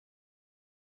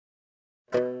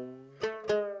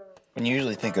When you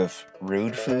usually think of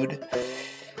road food,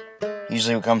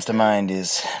 usually what comes to mind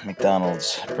is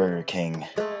McDonald's, Burger King,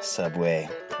 Subway.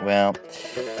 Well,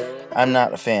 I'm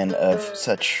not a fan of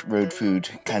such road food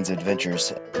kinds of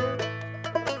adventures.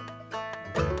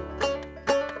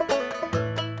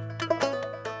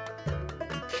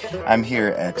 I'm here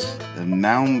at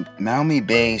the Maumee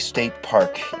Bay State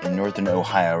Park in northern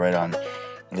Ohio, right on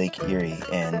Lake Erie,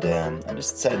 and I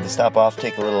just decided to stop off,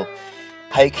 take a little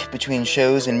hike between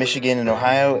shows in Michigan and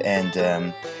Ohio, and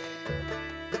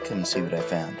come and see what I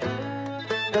found.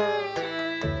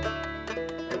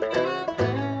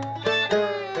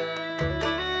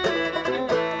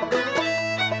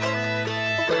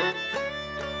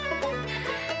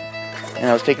 And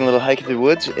I was taking a little hike through the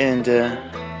woods, and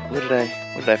what did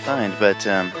I find? But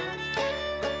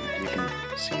you can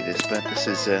see this, but this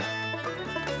is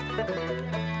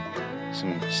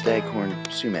some staghorn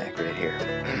sumac right here.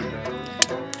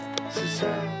 This is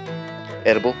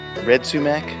edible. Red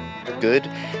sumac, good.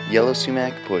 Yellow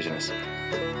sumac, poisonous.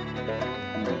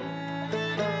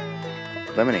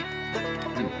 Lemony.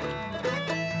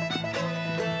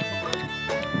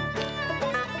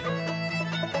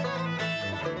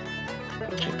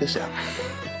 Check this out.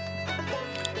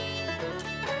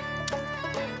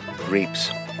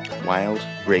 Grapes. Wild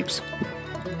grapes.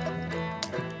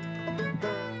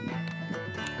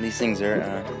 These things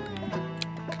are,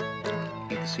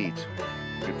 eat the seeds.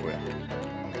 Good for you.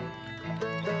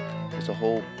 There's a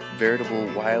whole veritable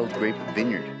wild grape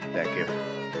vineyard back here.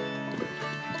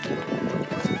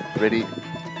 Ready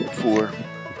for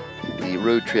the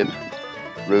road trip,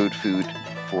 road food,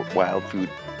 for wild food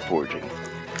foraging.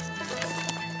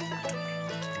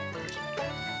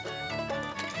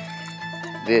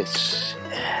 This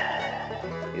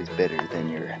is better than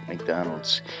your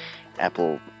McDonald's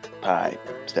apple pie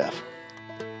stuff.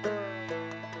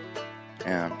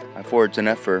 I foraged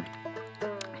enough for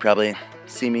probably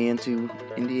see me into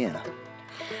Indiana.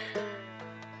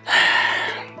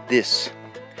 This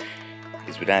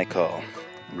is what I call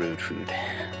road food.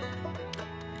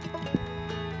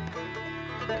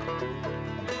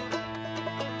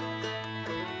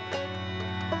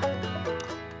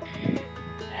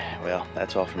 Well,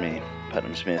 that's all for me,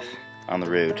 Putnam Smith, on the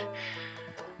road.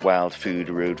 Wild food,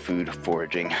 road food,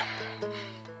 foraging.